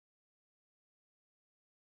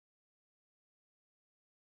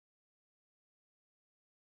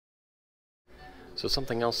So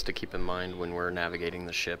something else to keep in mind when we're navigating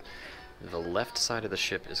the ship, the left side of the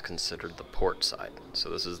ship is considered the port side. So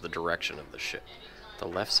this is the direction of the ship. The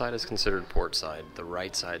left side is considered port side, the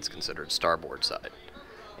right side is considered starboard side.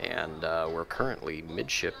 And we're currently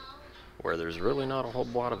midship, where there's really not a whole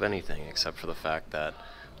lot of anything except for the fact that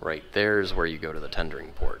right there is where you go to the tendering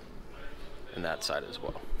port, and that side as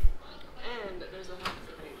well. And there's a house,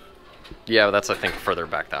 I think. Yeah, that's I think further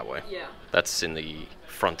back that way. Yeah. That's in the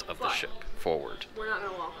front of the ship, forward. We're not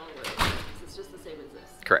going to walk all the way because it's just the same as this.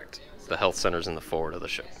 Correct. The health center's in the forward of the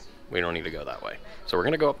ship. We don't need to go that way. So we're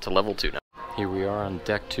going to go up to level 2 now. Here we are on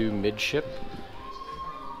deck 2 midship.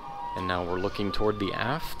 And now we're looking toward the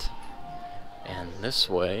aft. And this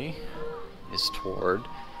way is toward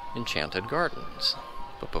Enchanted Gardens.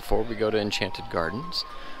 But before we go to Enchanted Gardens,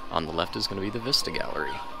 on the left is going to be the Vista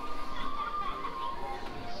Gallery.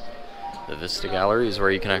 The Vista Gallery is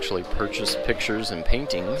where you can actually purchase pictures and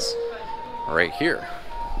paintings right here.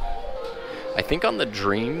 I think on the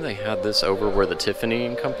Dream they had this over where the Tiffany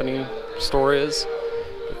and Company store is,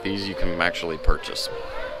 but these you can actually purchase.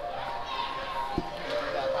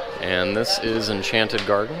 And this is Enchanted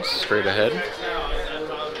Gardens, straight ahead.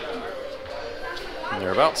 And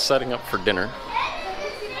they're about setting up for dinner.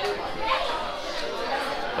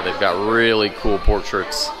 But they've got really cool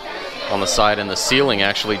portraits on the side, and the ceiling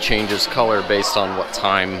actually changes color based on what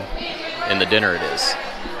time in the dinner it is.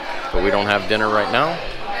 But we don't have dinner right now.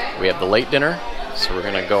 We have the late dinner, so we're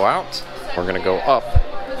gonna go out. We're gonna go up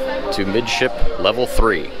to midship level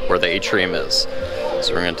 3, where the atrium is.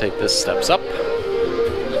 So we're gonna take this steps up,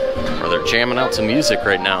 where they're jamming out some music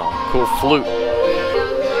right now. Cool flute.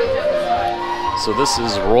 So this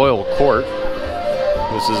is Royal Court.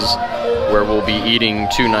 This is where we'll be eating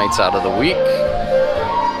 2 nights out of the week.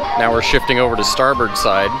 Now we're shifting over to starboard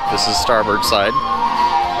side. This is starboard side.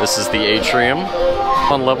 This is the atrium.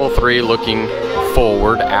 On level 3, looking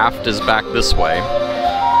forward, aft is back this way.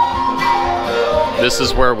 This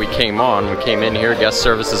is where we came on. We came in here, guest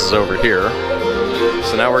services is over here.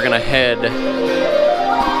 So now we're gonna head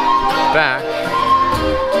back.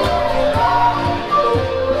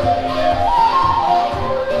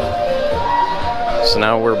 So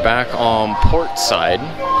now we're back on port side.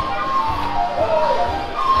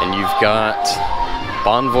 And you've got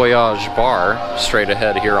Bon Voyage Bar straight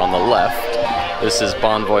ahead here on the left. This is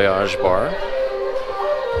Bon Voyage Bar.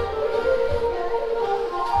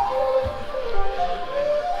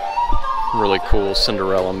 Really cool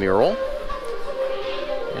Cinderella mural.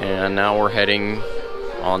 And now we're heading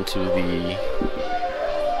onto the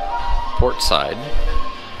port side.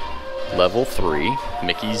 Level 3,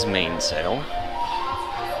 Mickey's Mainsail.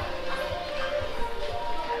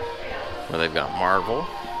 Where they've got Marvel.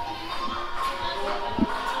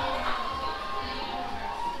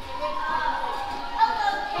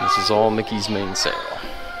 This is all Mickey's Mainsail.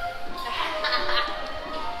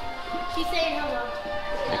 She's saying hello.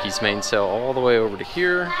 Mickey's Mainsail all the way over to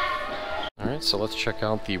here. Alright, so let's check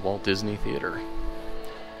out the Walt Disney Theater.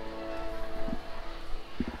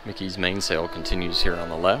 Mickey's Mainsail continues here on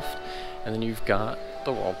the left, and then you've got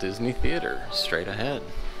the Walt Disney Theater straight ahead.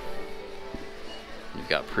 You've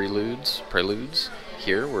got preludes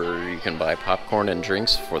here where you can buy popcorn and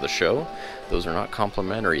drinks for the show. Those are not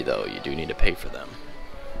complimentary though, you do need to pay for them.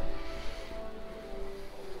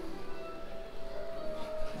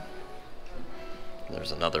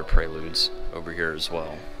 There's another Preludes over here as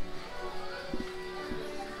well.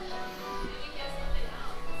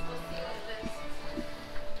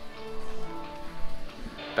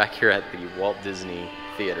 Back here at the Walt Disney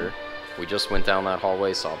Theater, we just went down that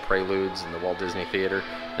hallway, saw Preludes in the Walt Disney Theater.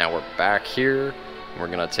 Now we're back here, and we're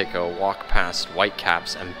gonna take a walk past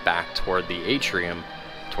Whitecaps and back toward the atrium,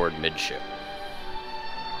 toward midship.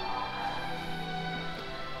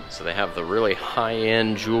 So they have the really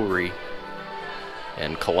high-end jewelry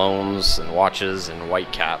and colognes and watches and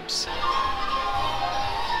Whitecaps.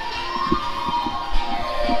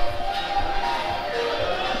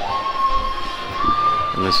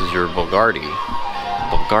 And this is your Bulgari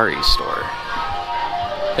store.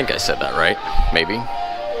 I think I said that right, maybe.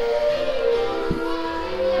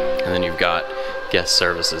 And then you've got guest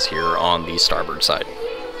services here on the starboard side.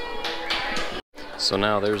 So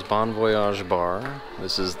now there's Bon Voyage Bar.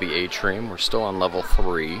 This is the atrium. We're still on level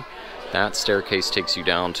 3. That staircase takes you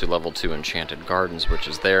down to level 2 Enchanted Gardens, which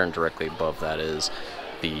is there, and directly above that is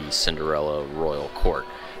the Cinderella Royal Court.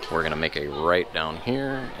 We're going to make a right down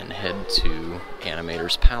here and head to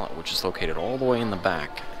Animator's Palette, which is located all the way in the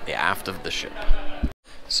back, the aft of the ship.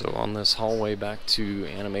 So on this hallway back to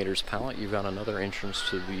Animator's Palette, you've got another entrance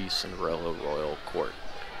to the Cinderella Royal Court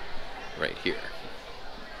right here.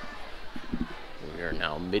 We are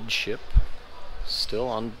now midship still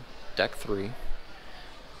on deck 3,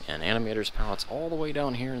 and Animator's Palette's all the way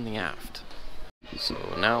down here in the aft. So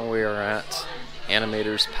now we are at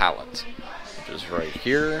Animator's Palette, which is right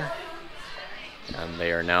here, and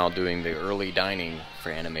they are now doing the early dining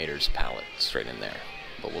for Animator's Palette straight in there.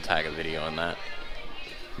 But we'll tag a video on that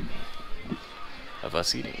of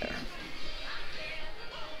us eating there.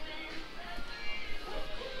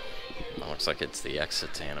 It looks like it's the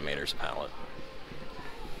exit to Animator's Palette.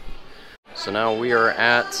 So now we are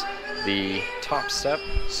at the top step,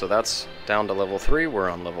 so that's down to level 3. We're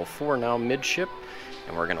on level 4 now, midship,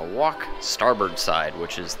 and we're gonna walk starboard side,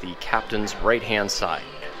 which is the captain's right-hand side.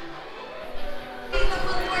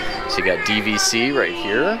 So you got DVC right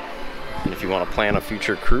here, and if you want to plan a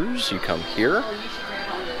future cruise, you come here.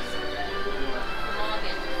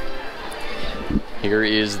 Here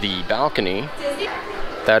is the balcony.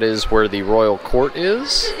 That is where the royal court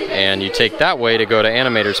is, and you take that way to go to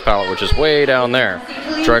Animator's Palette, which is way down there.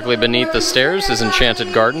 Directly beneath the stairs is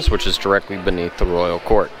Enchanted Gardens, which is directly beneath the royal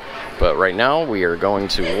court. But right now we are going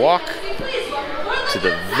to walk to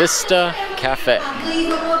the Vista Cafe.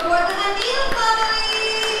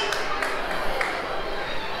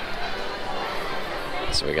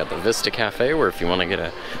 So we got the Vista Cafe, where if you want to get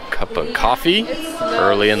a cup of coffee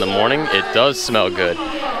early in the morning, it does smell good.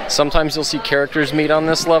 Sometimes you'll see characters meet on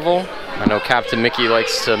this level. I know Captain Mickey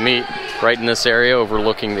likes to meet right in this area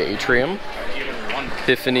overlooking the atrium.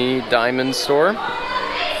 Epiphany Diamond Store.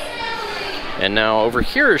 And now over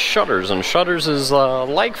here is Shutters, and Shutters is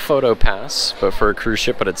like PhotoPass, but for a cruise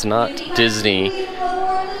ship, but it's not Disney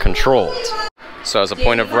controlled. So as a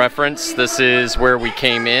point of reference, this is where we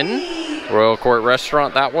came in, Royal Court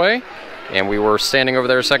Restaurant that way. And we were standing over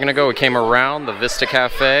there a second ago. We came around the Vista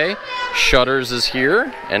Cafe. Shutters is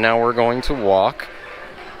here. And now we're going to walk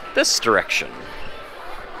this direction,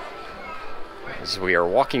 as we are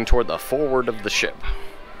walking toward the forward of the ship.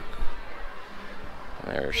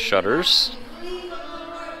 There's Shutters.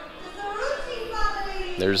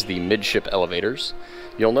 There's the midship elevators.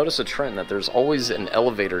 You'll notice a trend that there's always an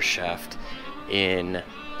elevator shaft in...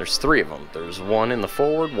 There's 3 of them. There's one in the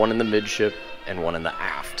forward, one in the midship, and one in the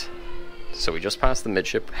aft. So we just passed the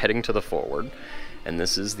midship, heading to the forward, and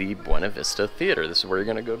this is the Buena Vista Theater. This is where you're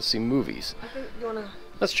going to go to see movies. I think you wanna...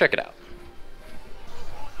 Let's check it out.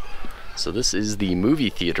 So this is the movie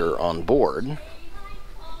theater on board.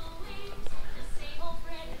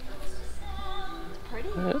 Pretty?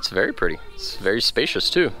 It's very pretty. It's very spacious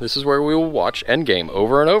too. This is where we will watch Endgame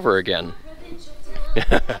over and over again.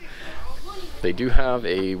 They do have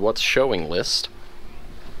a what's showing list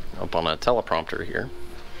up on a teleprompter here.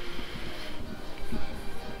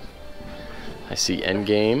 I see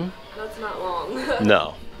Endgame. That's not long.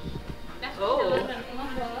 No. Oh.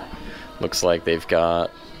 Looks like they've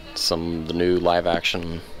got the new live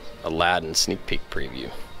action Aladdin sneak peek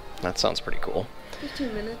preview. That sounds pretty cool.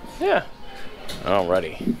 15 minutes. Yeah.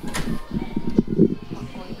 Alrighty.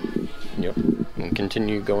 Yep. And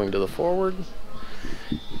continue going to the forward.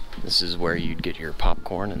 This is where you'd get your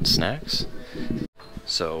popcorn and snacks.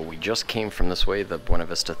 So we just came from this way. The Buena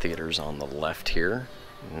Vista Theater's on the left here.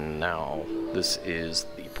 Now this is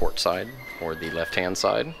the port side, or the left-hand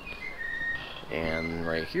side. And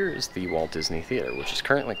right here is the Walt Disney Theater, which is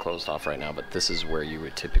currently closed off right now, but this is where you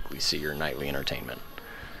would typically see your nightly entertainment.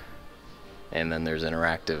 And then there's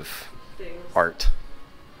interactive art.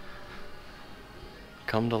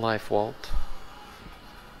 Come to life, Walt.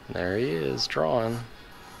 There he is, drawing.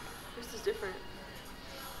 This is different.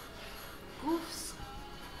 Goofs.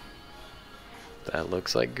 That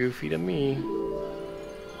looks like Goofy to me.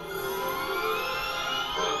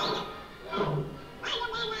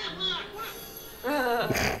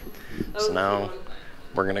 So now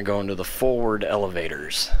we're gonna go into the forward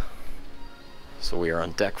elevators. So we are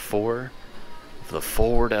on deck 4 of the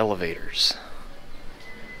forward elevators.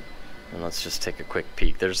 And let's just take a quick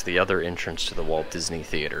peek. There's the other entrance to the Walt Disney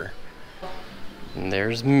Theater. And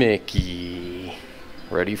there's Mickey,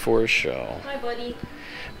 ready for a show. Hi, buddy.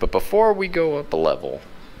 But before we go up a level,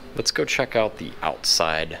 let's go check out the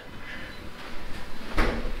outside.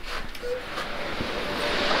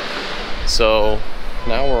 So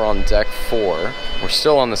now we're on deck 4. We're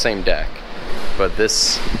still on the same deck, but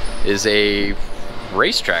this is a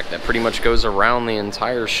racetrack that pretty much goes around the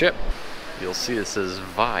entire ship. You'll see this says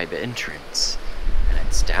Vibe Entrance, and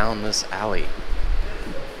it's down this alley.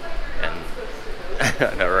 And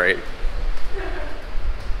I know, right?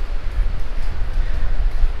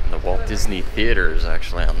 The Walt Disney Theater is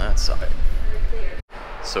actually on that side.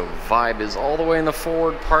 So Vibe is all the way in the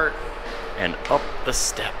forward part and up the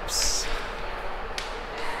steps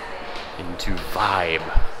into Vibe.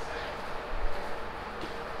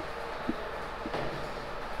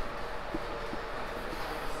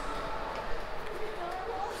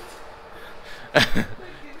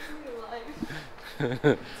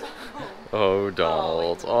 Oh,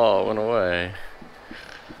 Donald. Oh, it went away.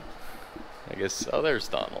 I guess. Oh, there's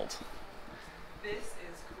Donald. This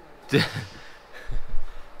is cool.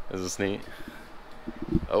 Is this neat?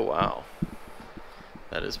 Oh, wow.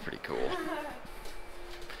 That is pretty cool.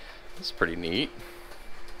 That's pretty neat.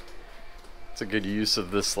 It's a good use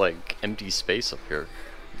of this, like, empty space up here.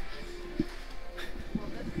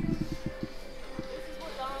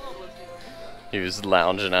 He was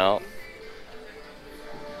lounging out.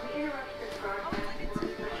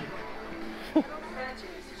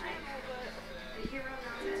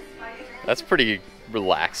 That's pretty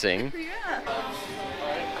relaxing.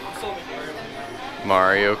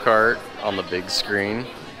 Mario Kart on the big screen.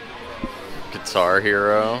 Guitar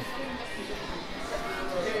Hero.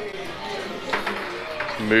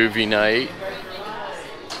 Movie night.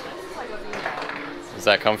 Is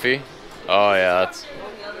that comfy? Oh yeah, that's,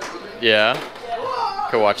 yeah.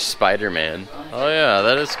 Go watch Spider-Man. Oh yeah,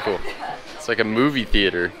 that is cool. It's like a movie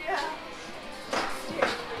theater.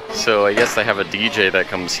 So I guess they have a DJ that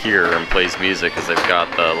comes here and plays music because they've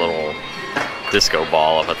got the little disco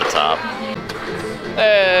ball up at the top.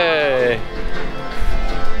 Hey!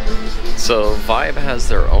 So Vibe has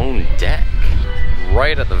their own deck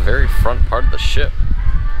right at the very front part of the ship.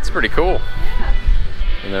 It's pretty cool.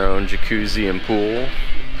 And their own jacuzzi and pool.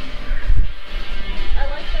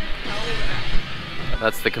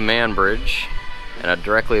 That's the command bridge, and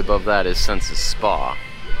directly above that is Sense's Spa.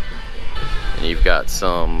 And you've got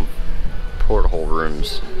some porthole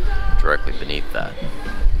rooms directly beneath that.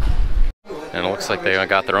 And it looks like they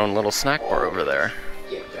got their own little snack bar over there.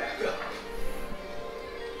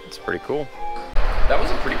 It's pretty cool. That was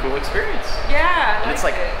a pretty cool experience. Yeah. And it's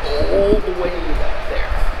like all the way back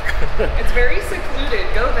there. It's very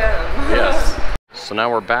secluded. Go them. Yes. So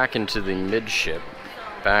now we're back into the midship.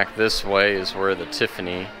 Back this way is where the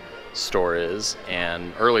Tiffany store is,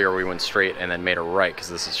 and earlier we went straight and then made a right because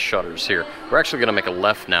this is Shutters here. We're actually going to make a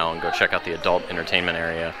left now and go check out the adult entertainment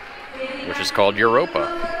area, which is called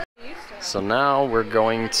Europa. So now we're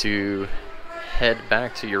going to head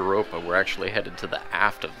back to Europa. We're actually headed to the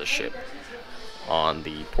aft of the ship on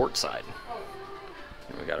the port side.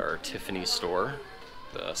 And we got our Tiffany store.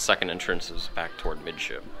 The second entrance is back toward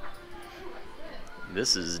midship.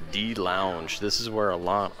 This is D Lounge. This is where a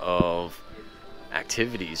lot of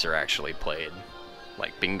activities are actually played,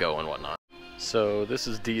 like bingo and whatnot. So this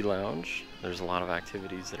is D Lounge. There's a lot of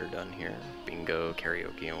activities that are done here. Bingo,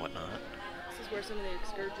 karaoke, and whatnot. This is where some of the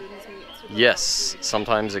excursions meet. Yes,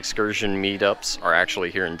 sometimes excursion meetups are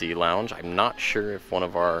actually here in D Lounge. I'm not sure if one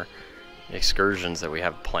of our excursions that we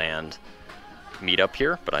have planned meet up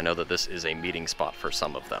here, but I know that this is a meeting spot for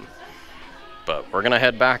some of them. But we're gonna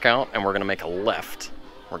head back out and we're gonna make a left.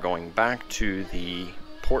 We're going back to the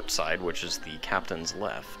port side, which is the captain's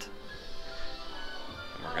left.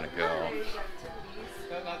 And we're gonna go.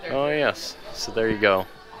 Oh yes, so there you go.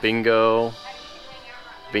 Bingo.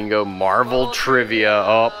 Bingo, Marvel trivia.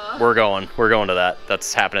 Oh, we're going to that.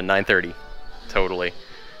 That's happening 9:30. Totally.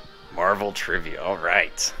 Marvel trivia, all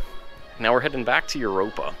right. Now we're heading back to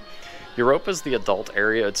Europa. Europa's the adult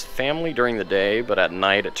area. It's family during the day, but at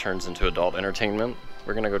night it turns into adult entertainment.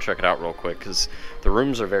 We're gonna go check it out real quick because the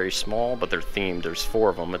rooms are very small, but they're themed. There's 4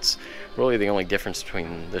 of them. It's really the only difference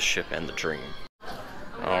between this ship and the Dream.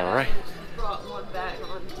 All right.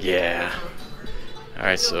 Yeah. All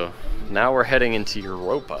right, so now we're heading into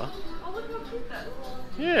Europa.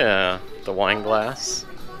 Yeah, the wine glass.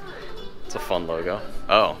 It's a fun logo.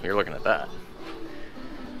 Oh, you're looking at that.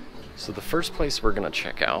 So the first place we're gonna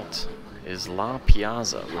check out is La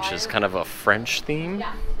Piazza, which is kind of a French theme.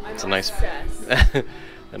 It's a nice,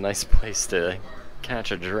 a nice place to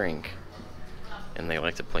catch a drink. And they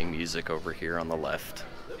like to play music over here on the left.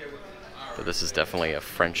 But this is definitely a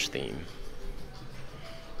French theme.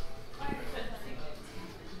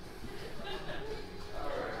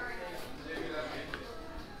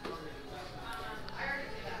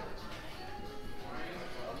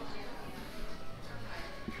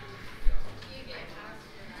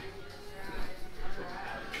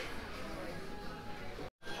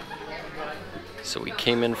 So we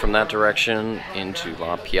came in from that direction into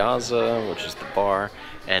La Piazza, which is the bar,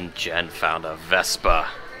 and Jen found a Vespa.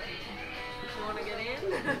 You want to get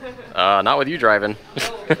in? Not with you driving.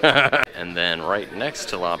 And then right next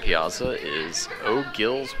to La Piazza is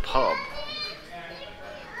O'Gill's Pub,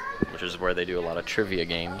 which is where they do a lot of trivia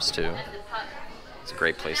games too. It's a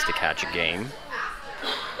great place to catch a game.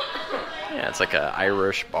 Yeah, it's like an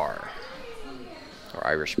Irish bar, or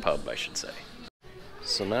Irish pub, I should say.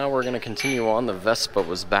 So now we're going to continue on. The Vespa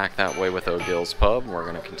was back that way with O'Gill's Pub. We're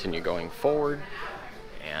going to continue going forward,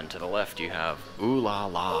 And to the left you have Ooh La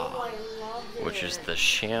La, Oh, I love it. which is the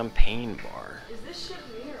champagne bar. Is this ship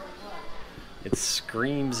me or what? It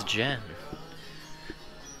screams Jen.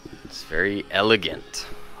 It's very elegant.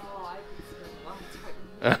 Oh,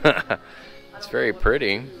 I can see It's very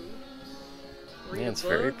pretty. Read Yeah, a it's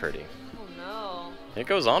very book? pretty. Oh no. It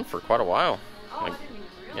goes on for quite a while. Oh, Like, I didn't even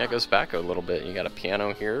realize. yeah, it goes back a little bit. You got a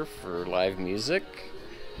piano here for live music.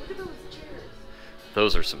 Look at those chairs.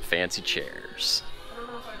 Those are some fancy chairs. I don't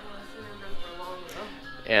know if I'd want to sit in them for long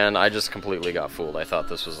though. And I just completely got fooled. I thought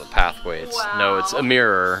this was a pathway. No, it's a Wow.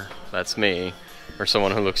 mirror. That's me. Or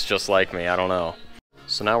someone who looks just like me. I don't know.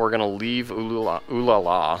 So now we're going to leave Ooh La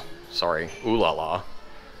La. Sorry, Ooh La La.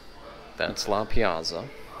 That's La Piazza.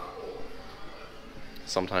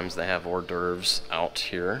 Sometimes they have hors d'oeuvres out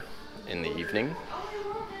here in the evening.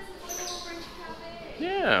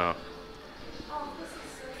 Yeah.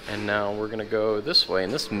 And now we're going to go this way.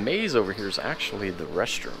 And this maze over here is actually the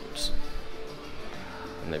restrooms.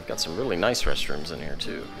 And they've got some really nice restrooms in here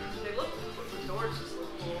too. They look, the doors just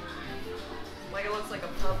look cool. Like it looks like a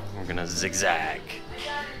pub. We're gonna zigzag.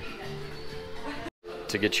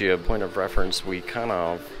 To get you a point of reference, we kind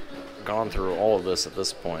of gone through all of this at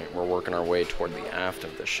this point. We're working our way toward the aft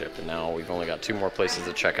of the ship, and now we've only got two more places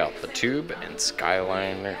to check out, the Tube and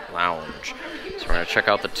Skyline Lounge. So we're gonna check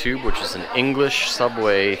out the Tube, which is an English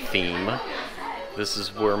subway theme. This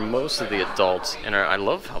is where most of the adults, and I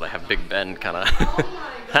love how they have Big Ben kind of,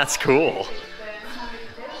 that's cool.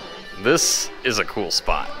 This is a cool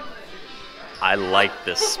spot. I like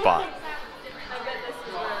this spot. I bet this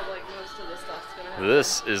is where like most of the stuff's gonna happen.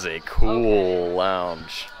 This is a cool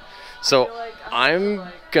lounge. So I'm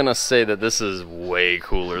gonna say that this is way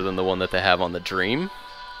cooler than the one that they have on the Dream.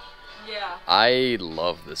 Yeah. I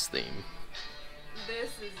love this theme. This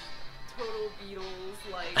is total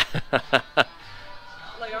Beatles, like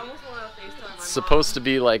I almost want to FaceTime my It's supposed to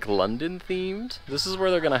be like London themed. This is where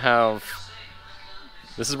they're gonna have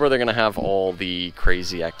all the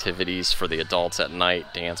crazy activities for the adults at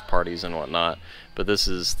night, dance parties and whatnot. But this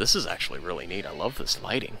is actually really neat. I love this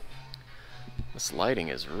lighting. This lighting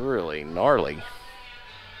is really gnarly.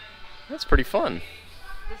 That's pretty fun.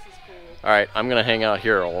 This is cool. Alright, I'm gonna hang out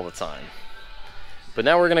here all the time. But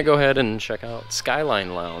now we're gonna go ahead and check out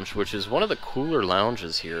Skyline Lounge, which is one of the cooler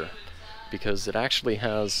lounges here because it actually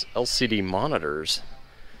has LCD monitors,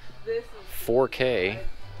 This is 4K.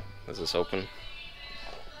 Is this open?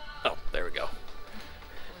 Oh, there we go.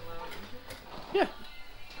 Yeah.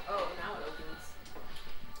 Oh, now it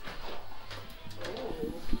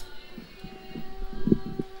opens.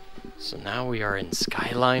 Ooh. So now we are in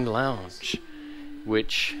Skyline Lounge,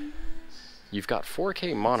 which you've got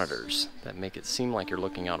 4K monitors that make it seem like you're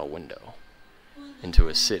looking out a window into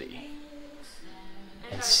a city.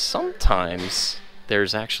 And sometimes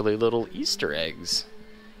there's actually little Easter eggs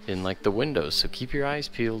in like the windows, so keep your eyes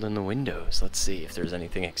peeled in the windows. Let's see if there's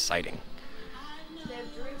anything exciting. They have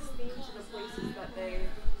drinks themed to the places that they...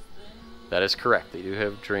 That is correct. They do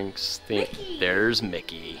have drinks themed. Mickey! There's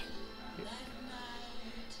Mickey.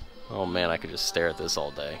 Oh man, I could just stare at this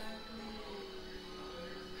all day.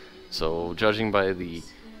 So, judging by the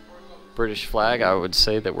British flag, I would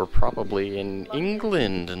say that we're probably in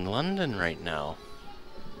England and London right now.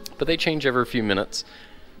 But they change every few minutes,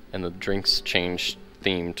 and the drinks change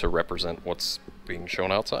theme to represent what's being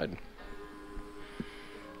shown outside.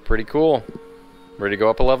 Pretty cool. Ready to go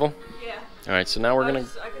up a level? Yeah. Alright, so now we're gonna...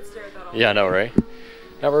 I could stare at that all Yeah, I day. know, right?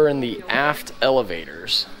 Now we're in the aft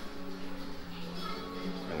elevators.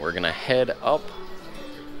 And we're gonna head up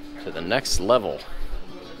to the next level.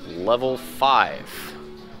 Level 5.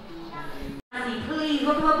 Please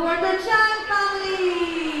welcome aboard the Chun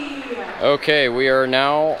family. Okay, we are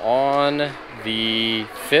now on the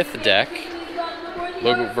 5th deck.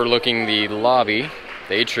 Overlooking the lobby,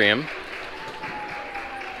 the atrium.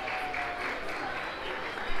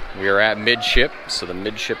 We are at midship, so the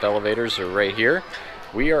midship elevators are right here.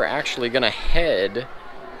 We are actually going to head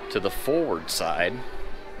to the forward side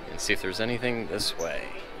and see if there's anything this way.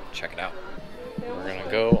 Check it out. We're going to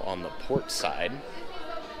go on the port side,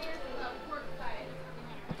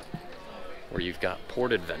 where you've got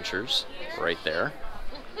Port Adventures right there.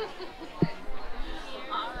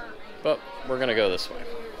 But we're going to go this way.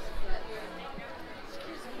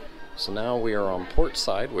 So now we are on port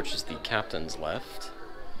side, which is the captain's left,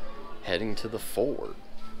 heading to the forward.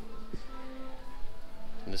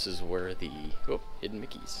 And this is where the hidden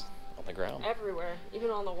Mickeys on the ground. Everywhere, even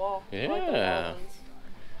on the wall. I like the Yeah. wall ones.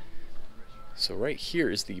 So right here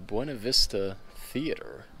is the Buena Vista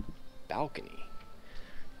Theater balcony.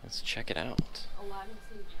 Let's check it out. Aladdin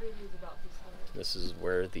seen previews about this one. This is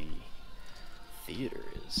where the theater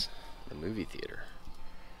is, the movie theater.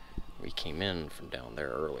 We came in from down there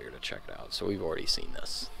earlier to check it out, so we've already seen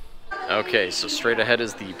this. Okay, so straight ahead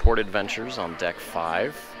is the Port Adventures on deck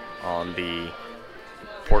 5 on the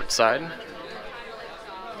port side.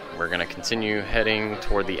 We're going to continue heading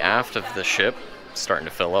toward the aft of the ship. It's starting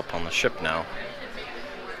to fill up on the ship now.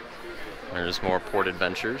 There's more Port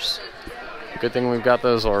Adventures. Good thing we've got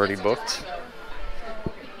those already booked.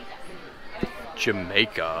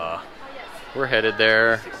 Jamaica. We're headed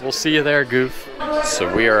there. We'll see you there, Goof.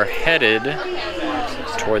 So we are headed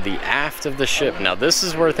toward the aft of the ship. Now this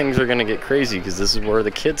is where things are going to get crazy because this is where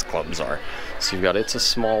the kids clubs are. So you've got It's a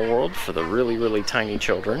Small World for the really, really tiny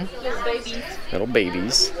children. Little babies. Little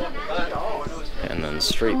babies. And then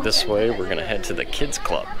straight this way, we're going to head to the kids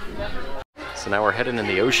club. So now we're heading in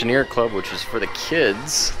the Oceaneer Club, which is for the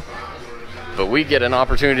kids. But we get an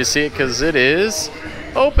opportunity to see it because it is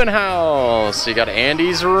open house. So you got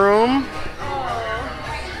Andy's room.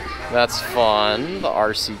 That's fun. The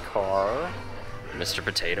RC car. Mr.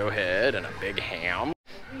 Potato Head and a big ham.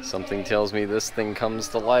 Something tells me this thing comes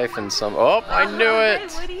to life in some... Oh, I knew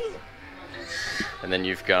it! And then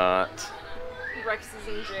you've got... Rex is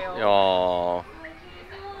in jail. Oh,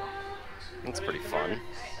 that's pretty fun.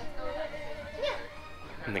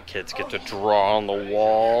 And the kids get to draw on the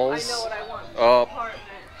walls. I know what I want. Oh,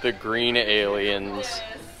 the green aliens.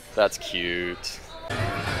 That's cute.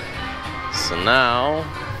 So now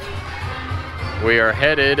we are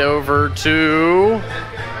headed over to...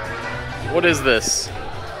 What is this?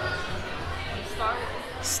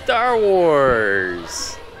 Star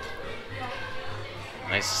Wars.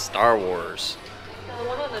 Nice Star Wars. The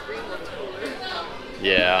one on the green looks cooler.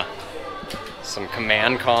 Yeah. Some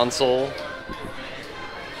command console.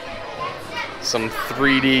 Some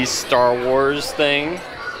 3D Star Wars thing.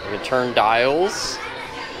 You can turn dials.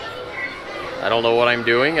 I don't know what I'm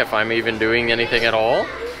doing, if I'm even doing anything at all.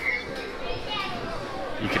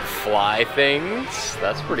 You can fly things.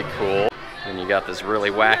 That's pretty cool. And you got this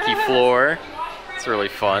really wacky floor. It's really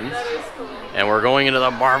fun. That is cool. And we're going into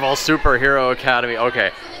the Marvel Superhero Academy.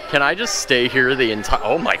 Okay, can I just stay here the entire...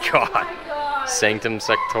 Oh my god. Sanctum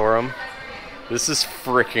Sectorum. This is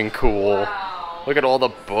freaking cool. Wow. Look at all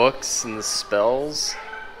the books and the spells.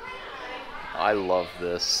 I love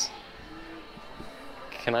this.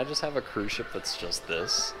 Can I just have a cruise ship that's just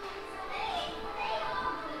this?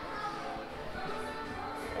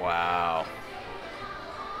 Wow.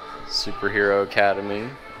 Superhero Academy.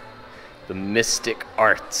 The Mystic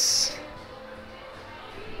Arts.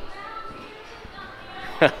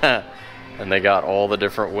 And they got all the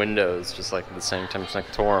different windows, just like the Sanctum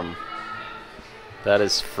Sanctorum. That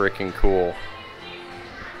is freaking cool.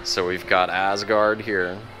 So we've got Asgard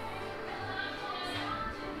here.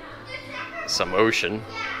 Some ocean.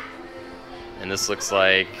 And this looks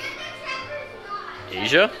like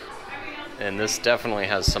Asia. And this definitely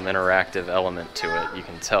has some interactive element to it. You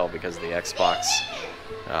can tell because of the Xbox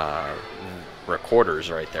recorders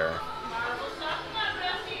right there.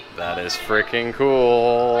 That is freaking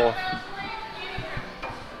cool.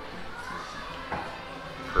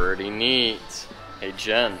 Pretty neat. Hey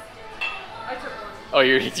Jen. I took one. Oh,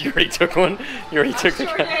 you already took one? You already took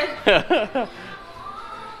the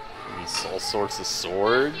Sure all sorts of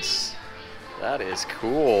swords. That is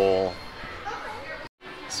cool.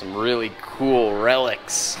 Some really cool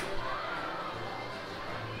relics.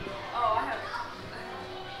 Oh, I have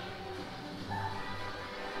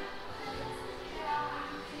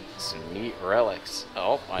Some neat relics.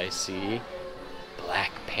 Oh, I see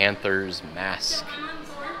Black Panther's mask.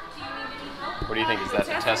 What do you think? Is that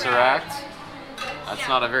the Tesseract? That's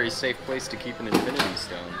not a very safe place to keep an Infinity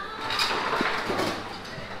Stone.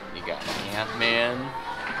 You got Ant-Man.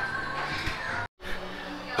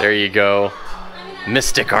 There you go.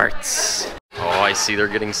 Mystic Arts. Oh, I see they're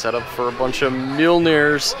getting set up for a bunch of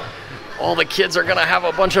Mjolnirs. All the kids are gonna have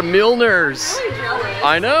a bunch of Mjolnirs. really jealous.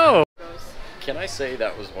 I know. Can I say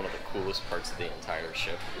that was one of the coolest parts of the entire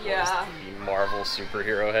ship? Yeah. Was the Marvel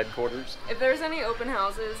superhero headquarters. If there's any open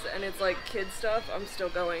houses and it's like kid stuff, I'm still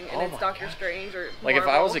going. And Oh it's my Doctor God. Strange or Like if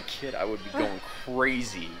I Marvel. was a kid, I would be going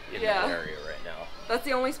crazy in Yeah. that area right now. That's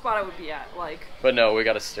the only spot I would be at. Like, But no, we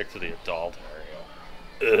got to stick to the adult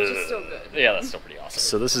area. which is still good. Yeah, that's still pretty awesome.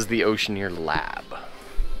 So this is the Oceaneer Lab.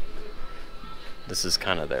 This is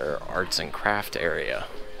kind of their arts and craft area.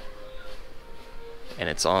 And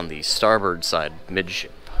it's on the starboard side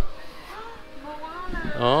midship.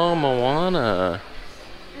 Moana. Oh, Moana.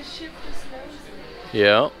 The ship just knows me.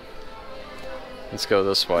 Yeah. Let's go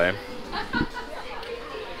this way.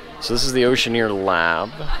 So this is the Oceaneer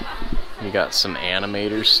Lab. You got some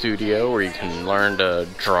animator studio where you can learn to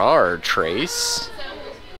draw or trace.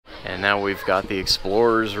 And now we've got the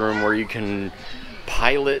explorer's room where you can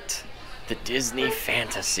pilot the Disney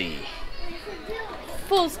Fantasy.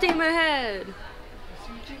 Full steam ahead.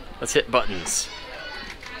 Let's hit buttons.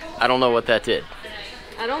 I don't know what that did.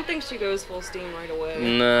 I don't think she goes full steam right away.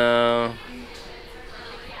 No.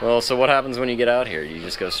 Well, so what happens when you get out here? You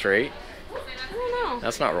just go straight? I don't know.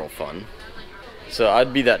 That's not real fun. So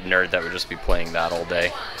I'd be that nerd that would just be playing that all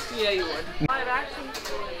day. Yeah, you would. Live action.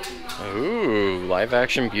 Ooh, live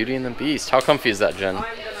action Beauty and the Beast. How comfy is that, Jen?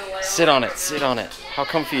 Sit on it, sit on it. How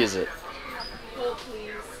comfy is it? Hold,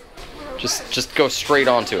 please. Just go straight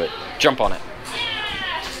onto it. Jump on it.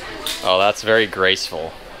 Oh, that's very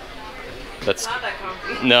graceful. That's not that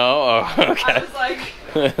comfy. No? Oh, okay. I was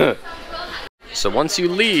like... So once you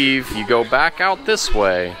leave, you go back out this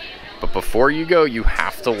way. But before you go, you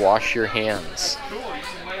have to wash your hands.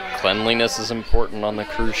 Cleanliness is important on the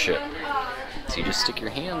cruise ship. So you just stick your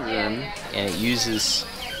hands in, and it uses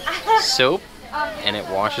soap, and it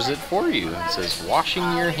washes it for you. It says, washing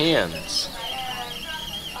your hands.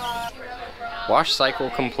 Wash cycle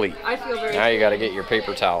complete. I feel very Now you gotta get your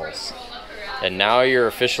paper towels. And now you're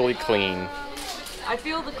officially clean. I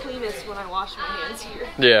feel the cleanest when I wash my hands here.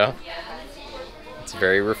 Yeah. It's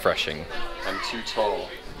very refreshing. I'm too tall.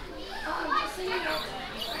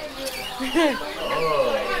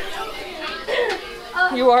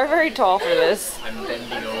 You are very tall for this. I'm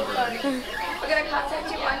bending over. We're gonna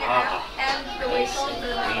contact you on your app and the way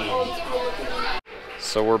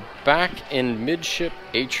So we're back in midship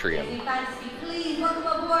atrium.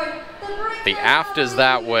 The aft is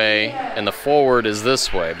that way and the forward is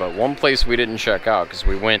this way, but one place we didn't check out because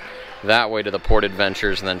we went that way to the Port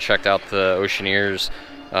Adventures and then checked out the Oceaneers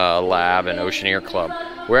lab and Oceaneer Club.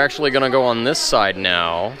 We're actually going to go on this side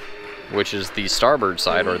now, which is the starboard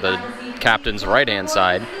side or the captain's right hand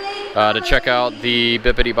side, to check out the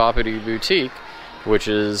Bippity Boppity Boutique, which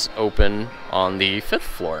is open on the 5th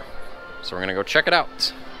floor. So we're going to go check it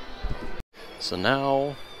out. So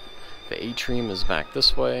now the atrium is back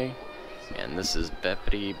this way, and this is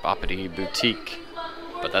Bippity Boppity Boutique.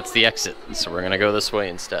 But that's the exit, so we're going to go this way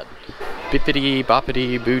instead. Bippity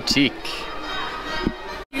Boppity Boutique.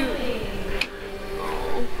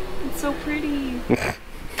 Oh, it's so pretty. Have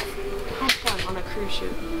fun on a cruise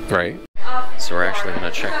ship. Right. So we're actually going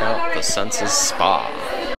to check out the Senses Spa.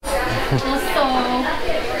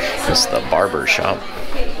 This is the barber shop.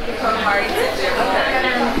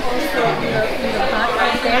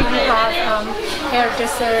 There you have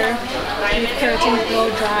hairdresser with keratin blow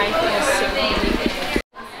dry.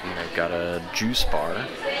 And they've got a juice bar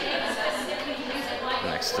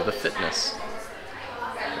next to the fitness,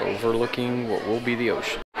 overlooking what will be the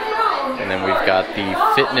ocean. And then we've got the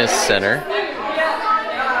fitness center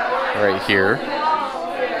right here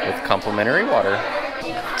with complimentary water.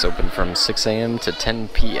 It's open from 6 a.m. to 10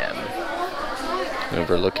 p.m.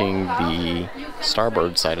 overlooking the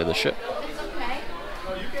starboard side of the ship.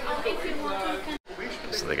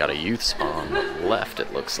 So they got a youth spa on the left,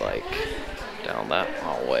 it looks like, down that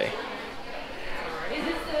hallway.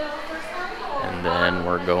 And then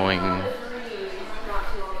we're going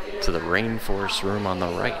to the rainforest room on the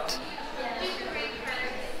right.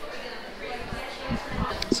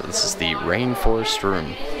 So this is the rainforest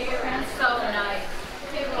room.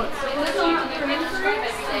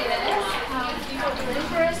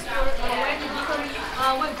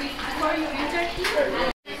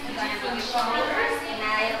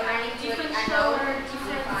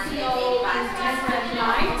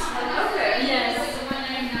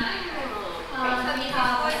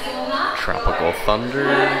 Tropical thunder.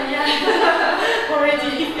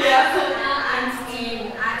 Already. And steam.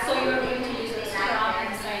 So you're going to use the scrub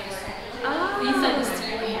inside the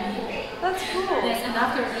steam. That's cool. Yes, and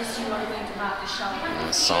after this you are going to have the shower. And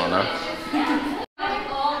the sauna.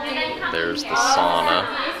 There's the sauna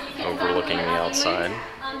overlooking the outside.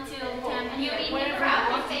 Until 10 you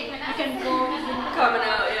can go Coming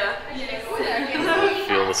out, yeah.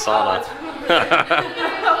 Feel the sauna.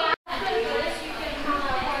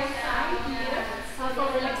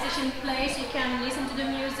 for relaxation place, you can listen to the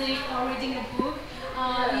music or reading a book.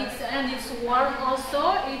 It's warm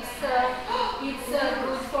also. It's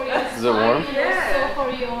good for your Is it warm? also for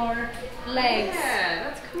your legs. Yeah,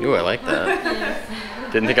 that's cool. Ooh, I like that.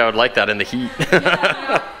 Yes. Didn't think I would like that in the heat.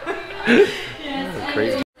 Yes.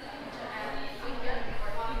 Crazy.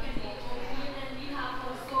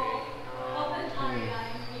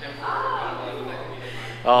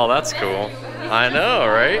 Oh, that's cool. I know,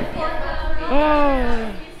 right?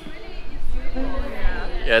 Oh.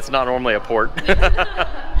 Yeah, it's not normally a port.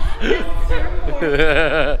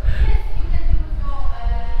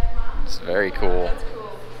 It's very cool.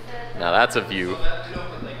 Now that's a view.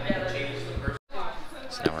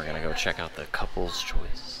 So now we're gonna go check out the couple's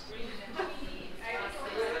choice.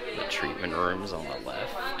 treatment rooms on the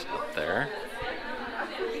left up there.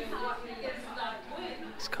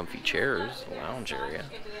 These comfy chairs, lounge area.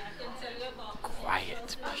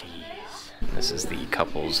 Quiet, please. This is the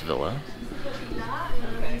couple's villa.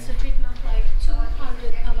 It's a treatment like 2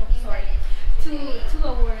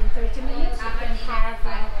 hours and 30 minutes.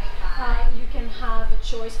 You can have a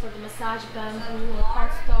choice for the massage, bamboo, or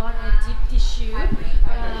hard stone, or deep tissue.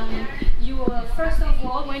 First of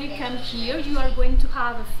all, when you come here, you are going to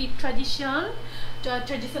have a feet traditional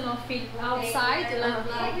feet outside.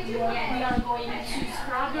 We are going to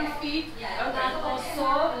scrub your feet, and also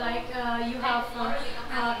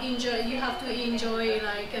you have to enjoy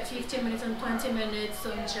like 15 minutes and 20 minutes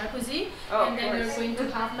on jacuzzi, and then you're going to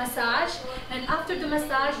have massage. And after the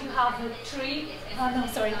massage, you have a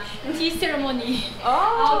tea ceremony.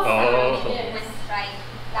 Outside, yes.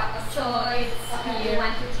 So it's here. You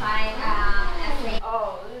want to try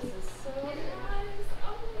Oh, this is so nice.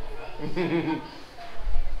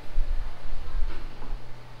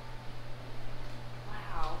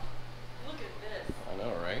 Wow. Look at this. I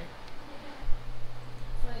know, right?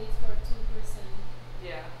 So it's for 2%.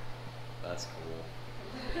 Yeah. That's cool.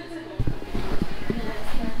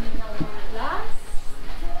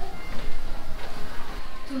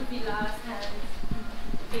 Two villas and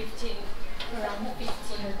 15, around 15.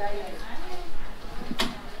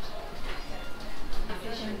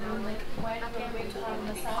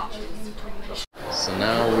 So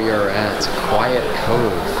now we are at Quiet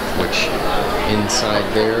Cove, which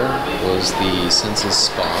inside there was the Senses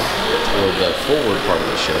Spa, or the forward part of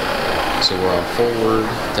the ship. So we're on forward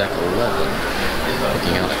deck 11,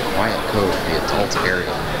 looking out at Quiet Cove, the adult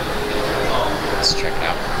area. Let's check it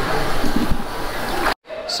out.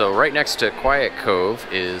 So right next to Quiet Cove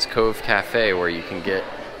is Cove Cafe, where you can get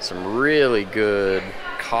some really good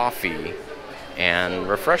coffee and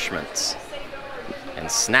refreshments and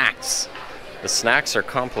snacks. The snacks are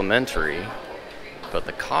complimentary, but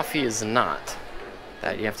the coffee is not.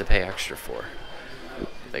 That you have to pay extra for.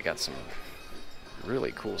 They got some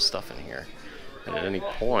really cool stuff in here. And at any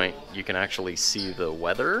point, you can actually see the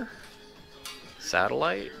weather,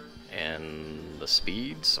 satellite, and the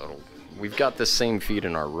speed. So we've got this same feed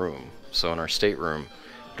in our room. So in our stateroom,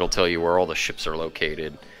 it'll tell you where all the ships are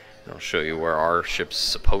located. It'll show you where our ship's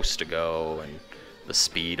supposed to go and the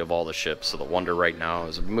speed of all the ships. So the Wonder right now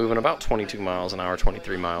is moving about 22 miles an hour,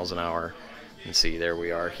 23 miles an hour. And see, there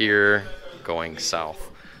we are here, going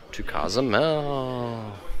south to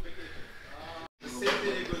Cozumel.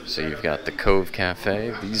 So you've got the Cove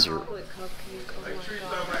Cafe. These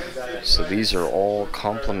are all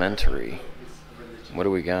complimentary. What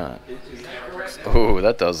do we got? Oh,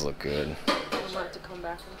 that does look good. I'm about to come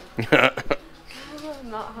back.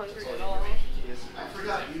 I'm not hungry at all.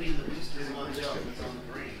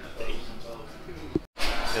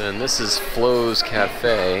 And then this is Flo's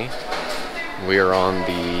Cafe. We are on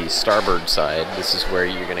the starboard side. This is where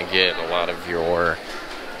you're going to get a lot of your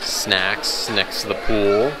snacks next to the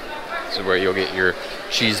pool. This is where you'll get your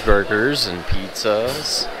cheeseburgers and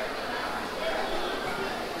pizzas.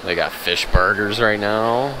 They got fish burgers right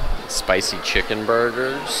now, spicy chicken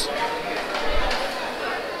burgers.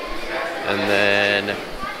 And then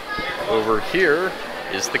over here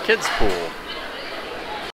is the kids' pool.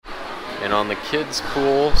 And on the kids'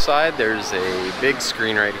 pool side, there's a big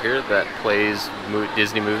screen right here that plays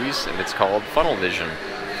Disney movies, and it's called Funnel Vision.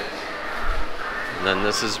 And then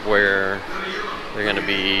this is where they're going to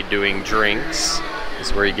be doing drinks. This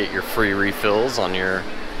is where you get your free refills on your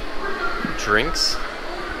drinks.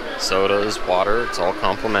 Sodas, water, it's all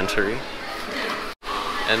complimentary.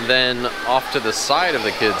 And then off to the side of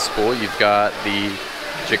the kids' pool, you've got the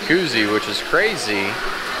jacuzzi, which is crazy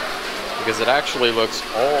because it actually looks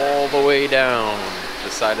all the way down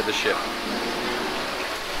the side of the ship.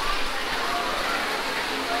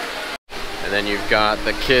 And then you've got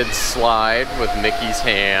the kids' slide with Mickey's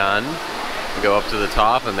hand. You go up to the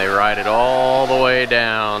top and they ride it all the way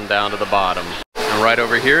down to the bottom. And right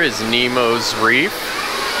over here is Nemo's Reef.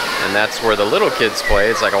 And that's where the little kids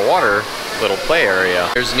play. It's like a water little play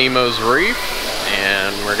area. Here's Nemo's Reef,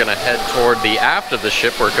 and we're gonna head toward the aft of the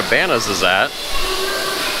ship where Cabanas is at.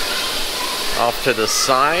 Off to the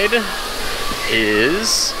side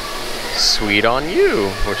is Sweet on You,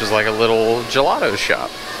 which is like a little gelato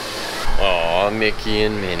shop. Aw, Mickey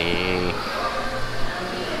and Minnie.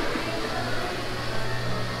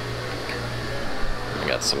 We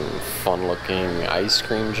got some fun-looking ice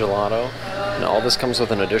cream gelato. And all this comes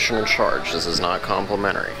with an additional charge. This is not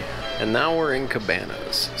complimentary. And now we're in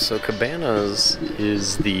Cabanas. So Cabanas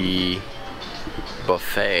is the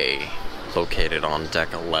buffet located on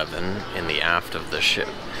deck 11 in the aft of the ship.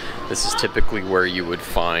 This is typically where you would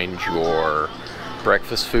find your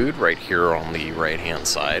breakfast food, right here on the right-hand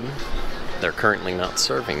side. They're currently not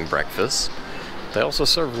serving breakfast. They also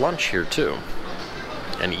serve lunch here too,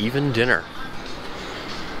 and even dinner.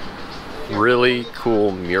 Really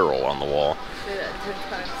cool mural on the wall.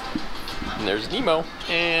 And there's Nemo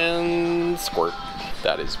and Squirt.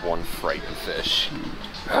 That is one frightened fish.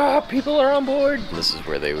 Ah, people are on board. This is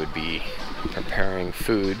where they would be preparing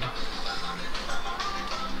food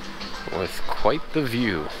with quite the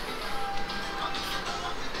view.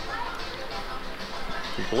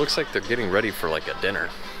 It looks like they're getting ready for like a dinner.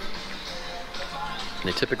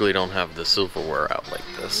 They typically don't have the silverware out like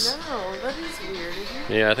this. No, that is weird.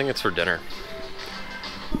 Yeah, I think it's for dinner.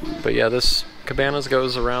 But yeah, this cabanas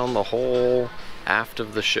goes around the whole aft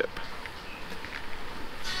of the ship.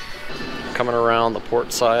 Coming around the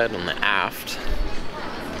port side and the aft.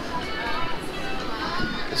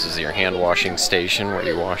 This is your hand washing station where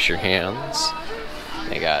you wash your hands.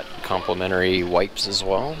 They got complimentary wipes as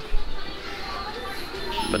well.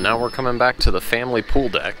 But now we're coming back to the family pool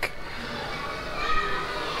deck.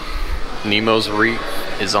 Nemo's Reef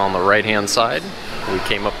is on the right hand side. We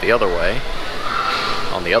came up the other way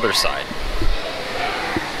on the other side.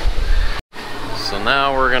 So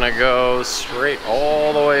now we're gonna go straight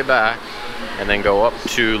all the way back and then go up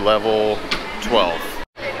to level 12.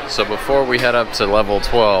 So before we head up to level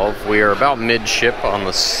 12, we are about midship on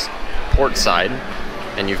the port side,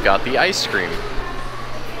 and you've got the ice cream.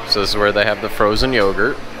 So this is where they have the frozen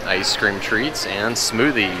yogurt, ice cream treats, and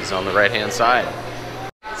smoothies on the right hand side.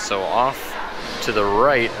 So off to the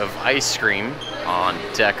right of ice cream on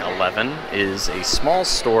deck 11 is a small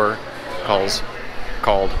store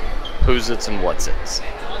called Who's It's and What's It's.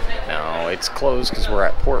 Now it's closed because we're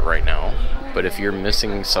at port right now, but if you're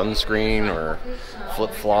missing sunscreen or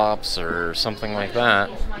flip-flops or something like that,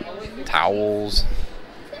 towels,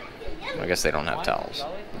 I guess they don't have towels,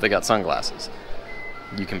 they got sunglasses,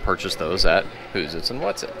 you can purchase those at Who's It's and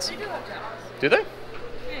What's It's. Do they?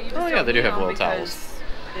 Oh yeah, they do have little towels.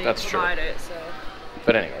 That's true.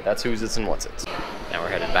 But anyway, that's Who's It's and What's It's. Now we're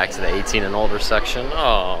headed back to the 18 and older section.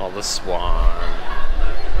 Oh, the Swan.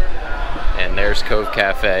 And there's Cove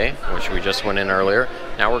Cafe, which we just went in earlier.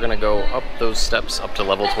 Now we're gonna go up those steps up to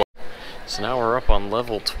level 12. So now we're up on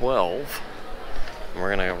level 12.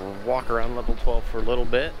 We're gonna walk around level 12 for a little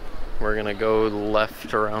bit. We're gonna go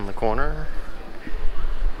left around the corner.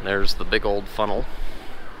 There's the big old funnel.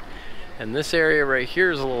 And this area right here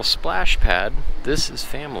is a little splash pad. This is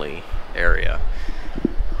family area.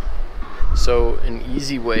 So an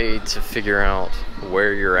easy way to figure out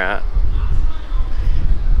where you're at.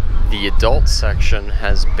 The adult section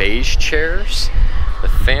has beige chairs. The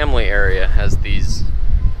family area has these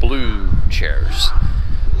blue chairs.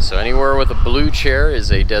 So anywhere with a blue chair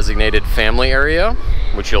is a designated family area,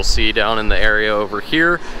 which you'll see down in the area over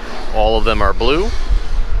here. All of them are blue.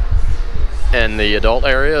 And the adult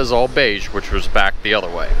area is all beige, which was back the other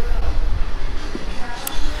way.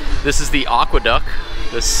 This is the aqueduct,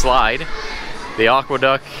 this slide. The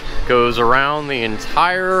aqueduct goes around the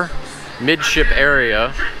entire midship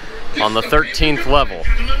area on the 13th level.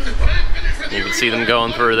 You can see them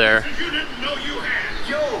going through there.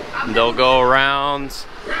 They'll go around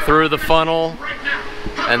through the funnel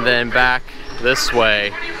and then back this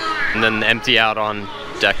way and then empty out on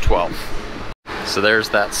deck 12. So there's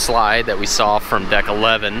that slide that we saw from deck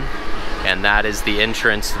 11, and that is the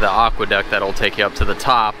entrance to the aqueduct that'll take you up to the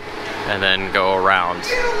top and then go around.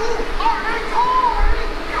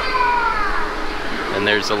 And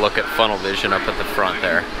there's a look at funnel vision up at the front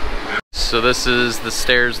there. So this is the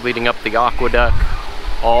stairs leading up the aqueduct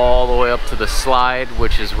all the way up to the slide,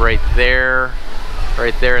 which is right there,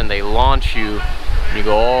 and they launch you and you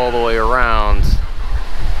go all the way around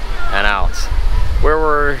and out. Where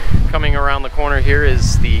we're coming around the corner here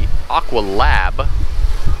is the Aqua Lab.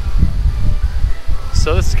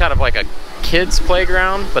 So this is kind of like a kids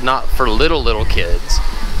playground, but not for little kids.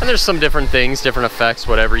 And there's some different things, different effects,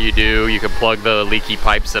 whatever you do. You can plug the leaky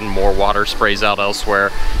pipes and more water sprays out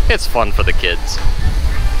elsewhere. It's fun for the kids.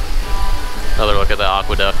 Another look at the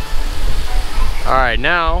aqueduct. All right,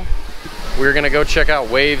 now we're gonna go check out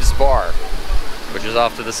Waves Bar, which is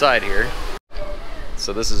off to the side here.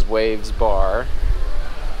 So this is Waves Bar.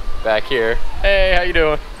 Back here. Hey, how you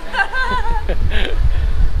doing?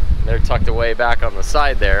 They're tucked away back on the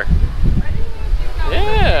side there.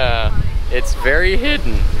 Yeah, it's very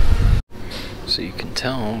hidden. So you can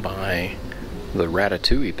tell by the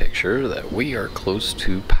Ratatouille picture that we are close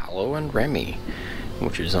to Paolo and Remy,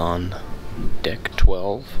 which is on deck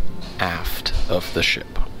 12 aft of the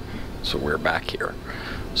ship. So we're back here.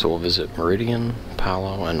 So we'll visit Meridian,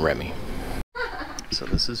 Paolo, and Remy. So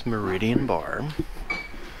this is Meridian Bar. Oh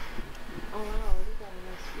wow, look at that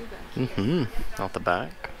nice view back. Out the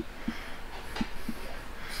back.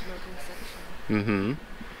 Smoking section.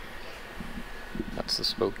 That's the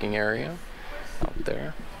smoking area out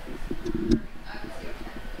there.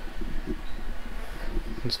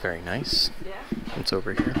 It's very nice. Yeah. It's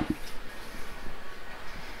over here.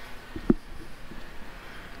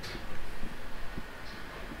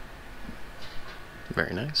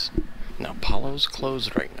 Very nice. Now Palo's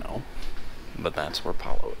closed right now, but that's where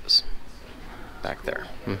Palo is. Back there.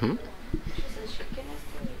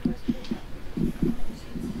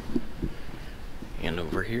 And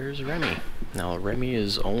over here is Remy. Now Remy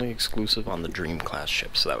is only exclusive on the Dream class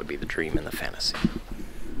ships, so that would be the Dream and the Fantasy.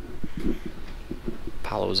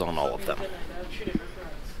 Palo's on all of them.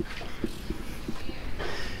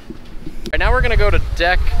 Right now we're gonna go to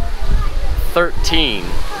deck 13,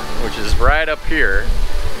 which is right up here.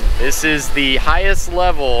 This is the highest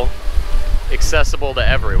level accessible to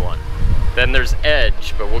everyone. Then there's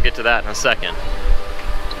Edge, but we'll get to that in a second.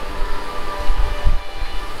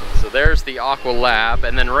 So there's the Aqua Lab,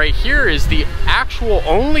 and then right here is the actual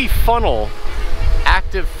only funnel,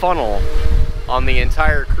 active funnel on the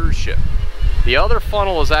entire cruise ship. The other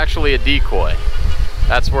funnel is actually a decoy.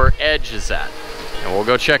 That's where Edge is at. And we'll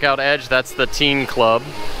go check out Edge, that's the teen club.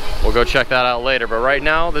 We'll go check that out later, but right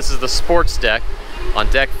now this is the sports deck on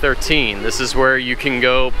deck 13. This is where you can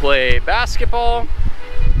go play basketball,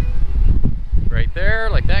 right there,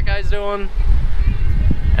 like that guy's doing.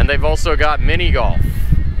 And they've also got mini golf.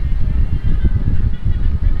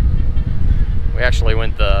 We actually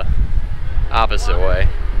went the opposite way.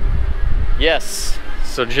 Yes,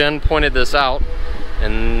 so Jen pointed this out,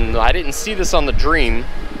 and I didn't see this on the Dream,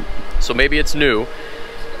 so maybe it's new,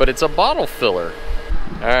 but it's a bottle filler.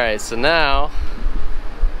 All right, so now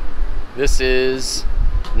this is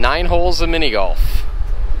 9 holes of mini golf,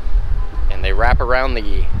 and they wrap around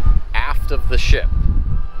the aft of the ship.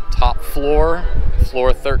 Top floor,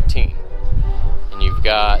 floor 13. And you've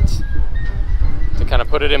got, to kind of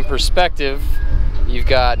put it in perspective, you've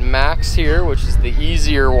got Max here, which is the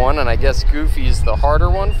easier one, and I guess Goofy's the harder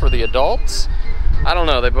one for the adults. I don't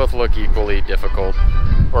know, they both look equally difficult,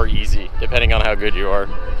 or easy, depending on how good you are.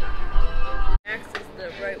 Max is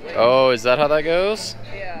the right way. Oh, is that how that goes?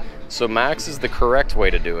 Yeah. So Max is the correct way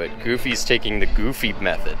to do it. Goofy's taking the Goofy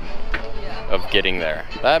method of getting there.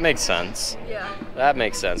 That makes sense. Yeah. That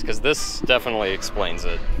makes sense, because this definitely explains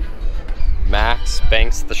it. Max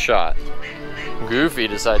banks the shot. Goofy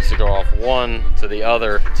decides to go off one to the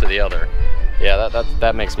other to the other. Yeah,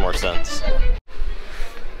 that makes more sense.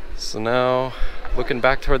 So now, looking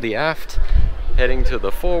back toward the aft, heading to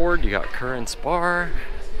the forward, you got Currents Bar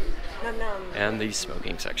and the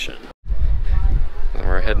smoking section. And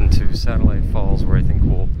we're heading to Satellite Falls, where I think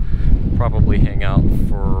we'll probably hang out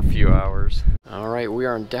for a few hours. Alright, we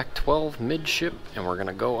are on deck 12 midship, and we're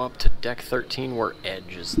gonna go up to deck 13 where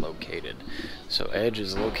Edge is located. So Edge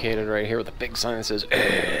is located right here with a big sign that says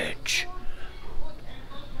Edge.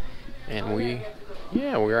 And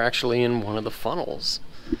we're actually in one of the funnels.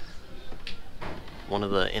 One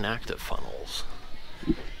of the inactive funnels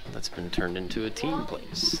that's been turned into a teen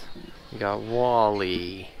place. We got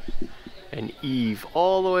Wally and Eve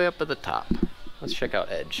all the way up at the top. Let's check out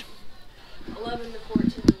Edge. 11 to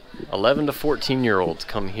 14. 11 to 14-year-olds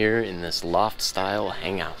come here in this loft-style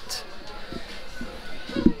hangout.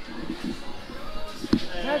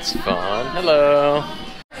 That's fun. Hello.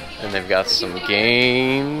 And they've got some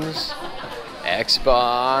games,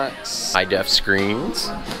 Xbox, high-def screens,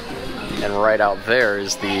 and right out there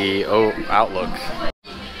is the Outlook.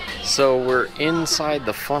 So we're inside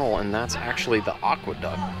the funnel, and that's actually the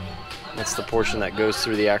aqueduct. That's the portion that goes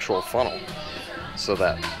through the actual funnel. So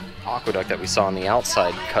that aqueduct that we saw on the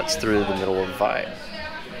outside cuts through the middle of Vibe.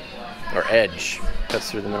 Or Edge.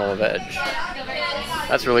 Cuts through the middle of Edge.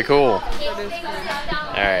 That's really cool.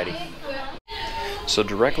 Alrighty. So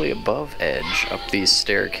directly above Edge, up these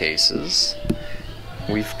staircases,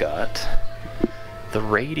 we've got the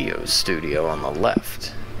radio studio on the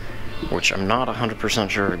left, which I'm not 100%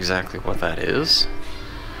 sure exactly what that is.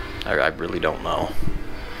 I really don't know.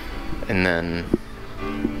 And then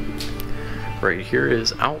right here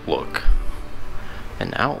is Outlook.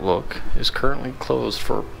 And Outlook is currently closed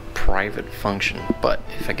for private function, but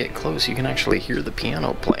if I get close you can actually hear the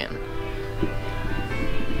piano playing.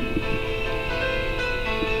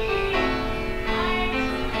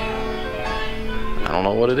 I don't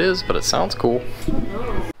know what it is, but it sounds cool.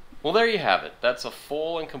 Well, there you have it. That's a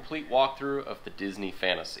full and complete walkthrough of the Disney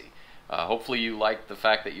Fantasy. Hopefully you liked the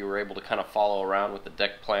fact that you were able to kind of follow around with the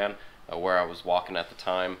deck plan where I was walking at the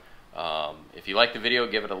time. If you liked the video,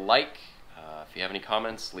 give it a like. If you have any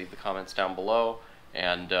comments, leave the comments down below.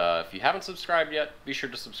 And if you haven't subscribed yet, be sure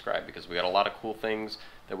to subscribe, because we got a lot of cool things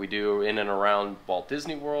that we do in and around Walt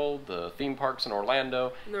Disney World, the theme parks in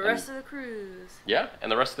Orlando. And the rest of the cruise. Yeah, and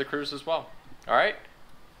the rest of the cruise as well. All right,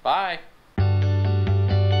 bye.